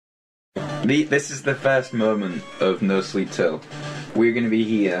This is the first moment of No Sleep Till. We're going to be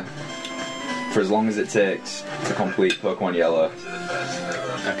here for as long as it takes to complete Pokemon Yellow.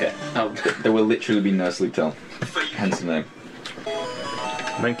 Okay. There will literally be no sleep till. Hence the name.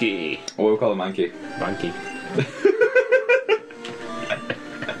 Monkey. Or we'll call it Mankey. Monkey.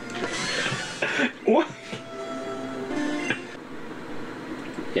 What?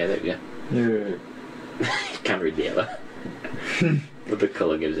 Yeah, there we go. Yeah. Can't read the yellow. But the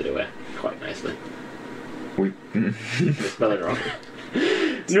colour gives it away quite nicely. We Spell it wrong.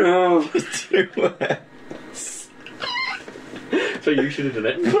 no. So you should have done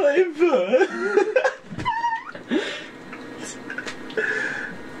it. Playthough.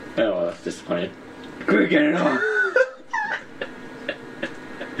 Oh, well, that's disappointing. Quick, get it on.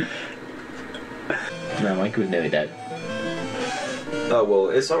 No, Mike was nearly dead. Oh well,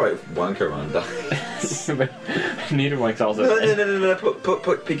 it's alright if Wanker dies. Neither Mike's also No. Put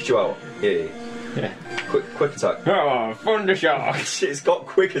Pikachu out. Yeah. Quick attack. Oh, Thundershock! It's got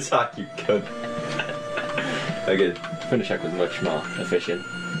quick attack, you cunt. Okay. Thundershock was much more efficient.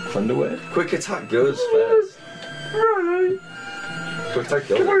 Thunderwave? Quick attack goes first. Right. Quick attack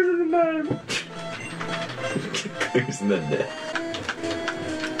goes. Clues in the name. Clues in the name.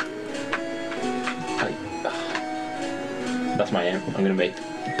 That's my aim. I'm gonna make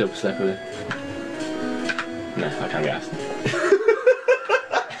double step with it. No, I can't get asked.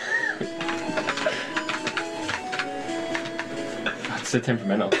 That's so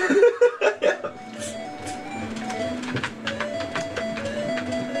temperamental.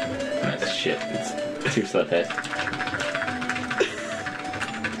 That's shit. It's too slow paced.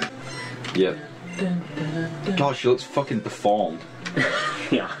 Yep. God, she looks fucking deformed.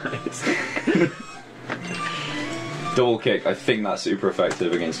 Yeah. Double kick, I think that's super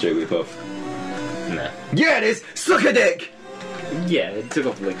effective against Jigglypuff. No. Yeah, it is! Suck a dick! Yeah, it took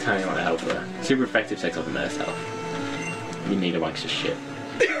off like tiny amount of health there. Super effective takes off the most health. You need a wax of shit.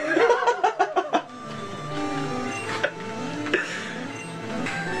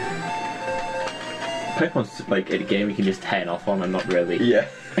 Pokemon's like a game you can just turn off on and not really. Yeah.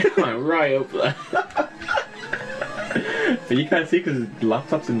 Like, right up there. But you can't see because the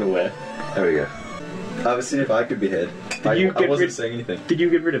laptop's in the way. There we go. I was seeing if I could be hit. I wasn't saying anything. Did you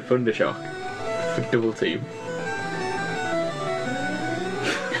get rid of Thundershock for double team?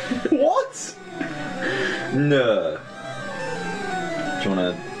 What? No. Do you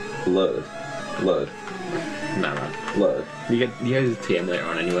wanna load? Load. Nah, man. Load. You use a TM later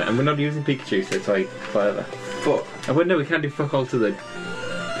on anyway, and we're not using Pikachu, so it's like whatever. Fuck. Oh, wait, no, we can't do fuck all to the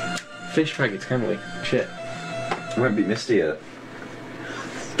fish faggots, can we? Shit. I won't be Misty yet.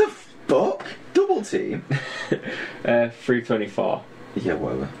 The fuck? Double team? 324. Yeah,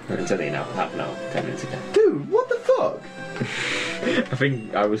 whatever. It's only now, half an hour, 10 minutes ago. Dude, what the fuck? I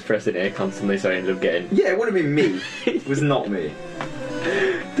think I was pressing A constantly, so I ended up getting. Yeah, it would have been me. It was not me.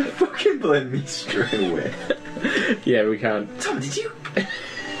 They fucking blame me straight away. Yeah, we can't. Tom, did you?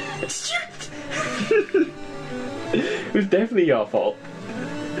 It was definitely your fault.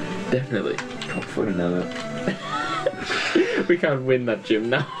 Definitely. Can't fucking know it. We can't win that gym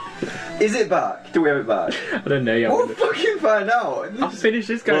now. Is it back? Do we have it back? I don't know yet. We'll fucking find out. I'll finish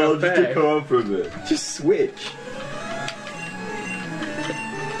this guy Well, off just there. to come on from it. Just switch.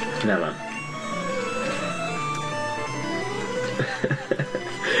 No, man.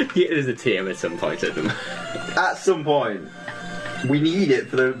 Yeah, there's a TM at some point at them. At some point. We need it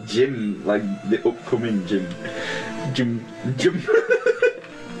for the gym, like the upcoming gym. Gym.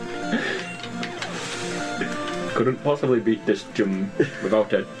 Couldn't possibly beat this gym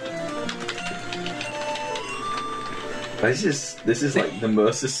without it. This is like the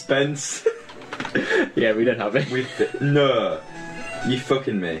most suspense. Yeah, we don't have it. No. You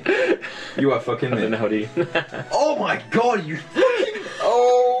fucking me. You are fucking I don't know me. how to use. Oh my god, you fucking.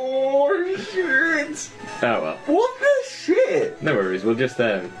 Oh shit. Oh well. What the shit? No worries, we'll just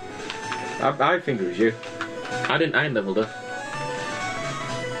I think it was you. I leveled up.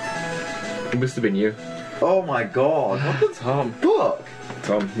 It must have been you. Oh my god. What the Tom. fuck?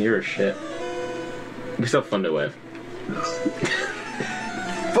 Tom, you're a shit. We still Thunderwave.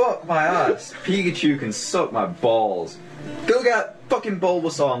 Fuck my ass. Pikachu can suck my balls. Go get fucking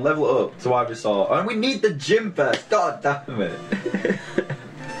Bulbasaur and level it up to Ivysaur. And we need the gym first. God damn it.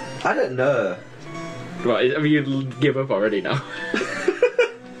 I don't know. What, I mean, you give up already now?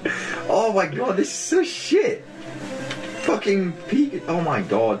 Oh my god, this is so shit. Fucking Pikachu. Oh my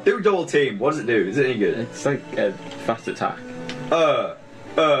god. Do double team. What does it do? Is it any good? It's like a fast attack.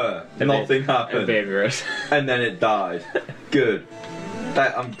 Nothing happened. Vigorous. And then it died. Good.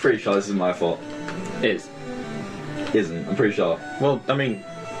 I'm pretty sure this is my fault. Is. Isn't. I'm pretty sure. Well, I mean,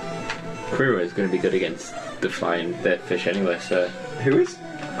 Krura is going to be good against the fish anyway, so... Who is?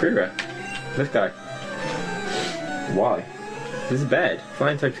 Krura. This guy. Why? This is bad.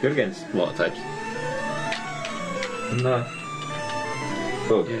 Flying type's good against water types. No.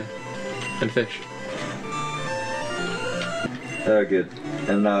 Bug. Yeah. And fish. Oh, good.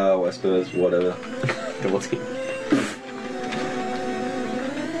 And now, I suppose, whatever. Double team.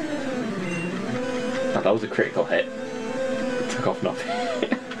 Oh, that was a critical hit. It took off nothing.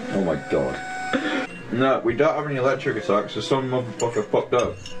 Oh my god. No, we don't have any electric attacks, so some motherfucker fucked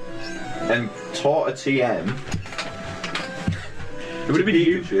up. And taught a TM. It would have been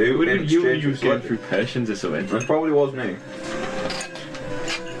you. It would have been you when exchange you was for going through Persians or something. It probably was me.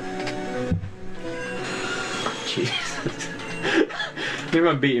 Jesus. Maybe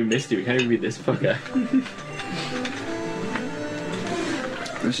I'm beating Misty, we can't even beat this fucker.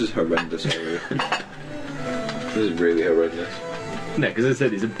 This is horrendous already. This is really horrendous. No, because I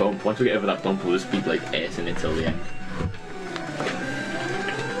said it's a bump. Once we get over that bump, we'll just be like acing it till the end.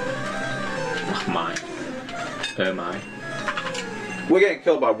 Oh my. Oh my. We're getting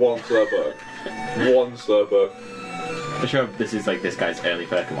killed by one slowpoke. One slowpoke. I'm sure this is like this guy's early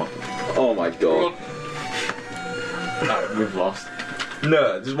Pokemon. Oh my god. No, we've lost.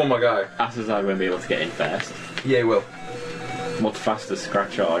 No, this is one more guy. Assazai won't be able to get in first. Yeah, he will. What's faster,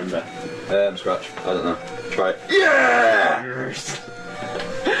 Scratch or Ember? Scratch. I don't know. Try it. Yeah!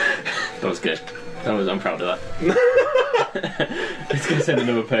 That was good. I'm proud of that. It's gonna send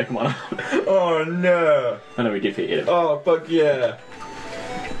another Pokemon out. Oh no! I know we defeated him. Oh fuck yeah!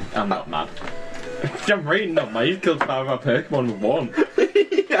 I'm not mad. I'm really not mad. He's killed 5 of our Pokemon with 1.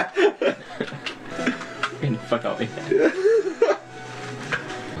 Yeah! Fuck out me.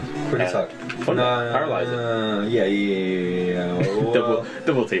 Quick attack. Fun. Paralyze it. Yeah.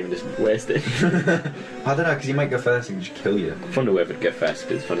 double team and just waste it. I don't know, because he might go first and just kill you. Thunderwave would go first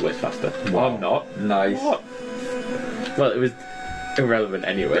because Thunderwave's faster. Wow. I'm not. Nice. What? Well, it was irrelevant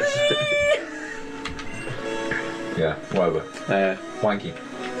anyway. Yeah, whatever. Wanky.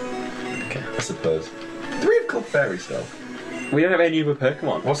 Okay. I suppose. Do we have Clefairy still? We don't have any other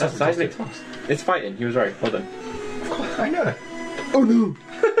Pokemon. What's that? Seismic Toss. It's fighting. He was right. Well done. Of course, I know. Oh no!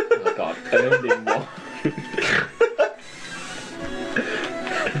 Oh god. I only did one.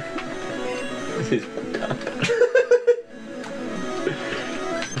 This is fucked up.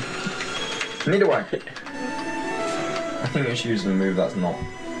 Neither way. I think we should use the move that's not.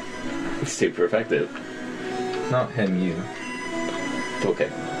 It's super effective. Not him, you. Okay.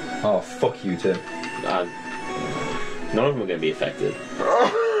 Oh, fuck you, Tim. None of them are going to be effective.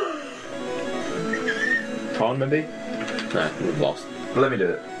 Con, maybe? Nah, we've lost. Let me do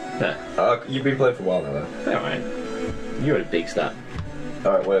it. Nah. You've been playing for a while now, though. Alright. You had a big stat.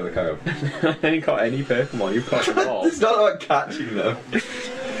 Alright, whatever, carry on. I didn't caught any Pokemon, you caught them all. It's not about catching them.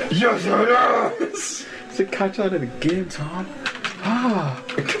 Yes, it is! It's a catch out of the game, Tom. Ah!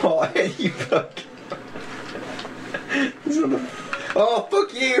 I caught any Pokemon. Oh,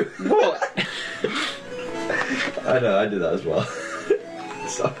 fuck you! What? I know, I did that as well.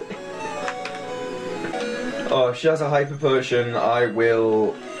 Sorry. Oh, she has a hyper potion. I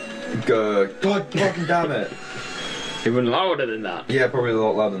will go. God fucking damn it! Even louder than that. Yeah, probably a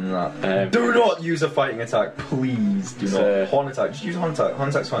lot louder than that. Do not use a fighting attack, please. Do not. Horn attack. Just use horn attack. Horn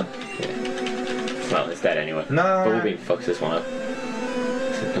attack's fine. Yeah. Well, it's dead anyway. No. Bubblebeam fucks this one up.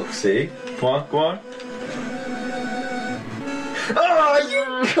 See? Come on, go on. Ah, you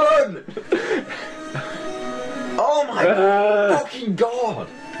cunt! Oh my fucking god!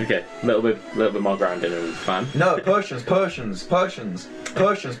 Okay, a little bit more grounding and fun. No, Persians. Yeah,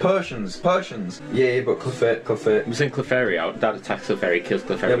 but Clefairy. We sent Clefairy out. That attacks Clefairy, kills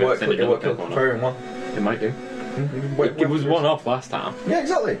Clefairy. Yeah, but it will kill Clefairy in one. It might do. It was one off last time. Yeah,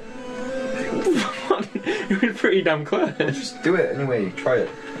 exactly. It was pretty damn close. Well, just do it anyway. Try it.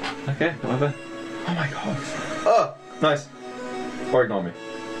 Okay, whatever. Oh my god. Oh, nice. Or ignore me.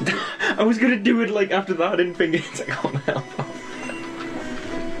 I was gonna do it like after that. I didn't think it. I got my health off.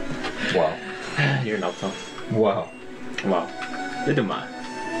 Wow. You're not tough. Wow. Wow. It don't matter.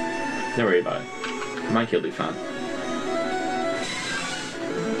 Don't worry about it. Mike will be fine.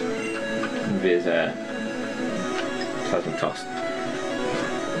 There's Plasma Toss.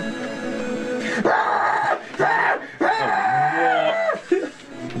 Oh, what?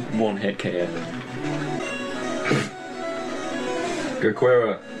 One hit KO. Good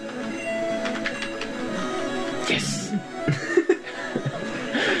Quera. Yes!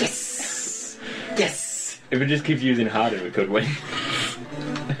 Yes! Yes! If it just keeps using harder, we could win.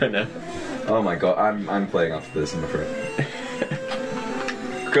 I don't know. Oh my god, I'm playing after this, I'm afraid.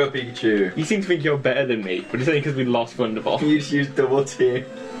 Go Pikachu. You seem to think you're better than me, but it's only because we lost Thunderball. You just used double team.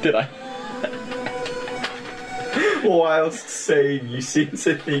 Did I? Whilst saying you seem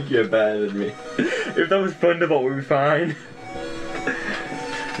to think you're better than me. If that was Thunderbolt, we'd be fine.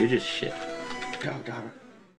 You're just shit. God damn it.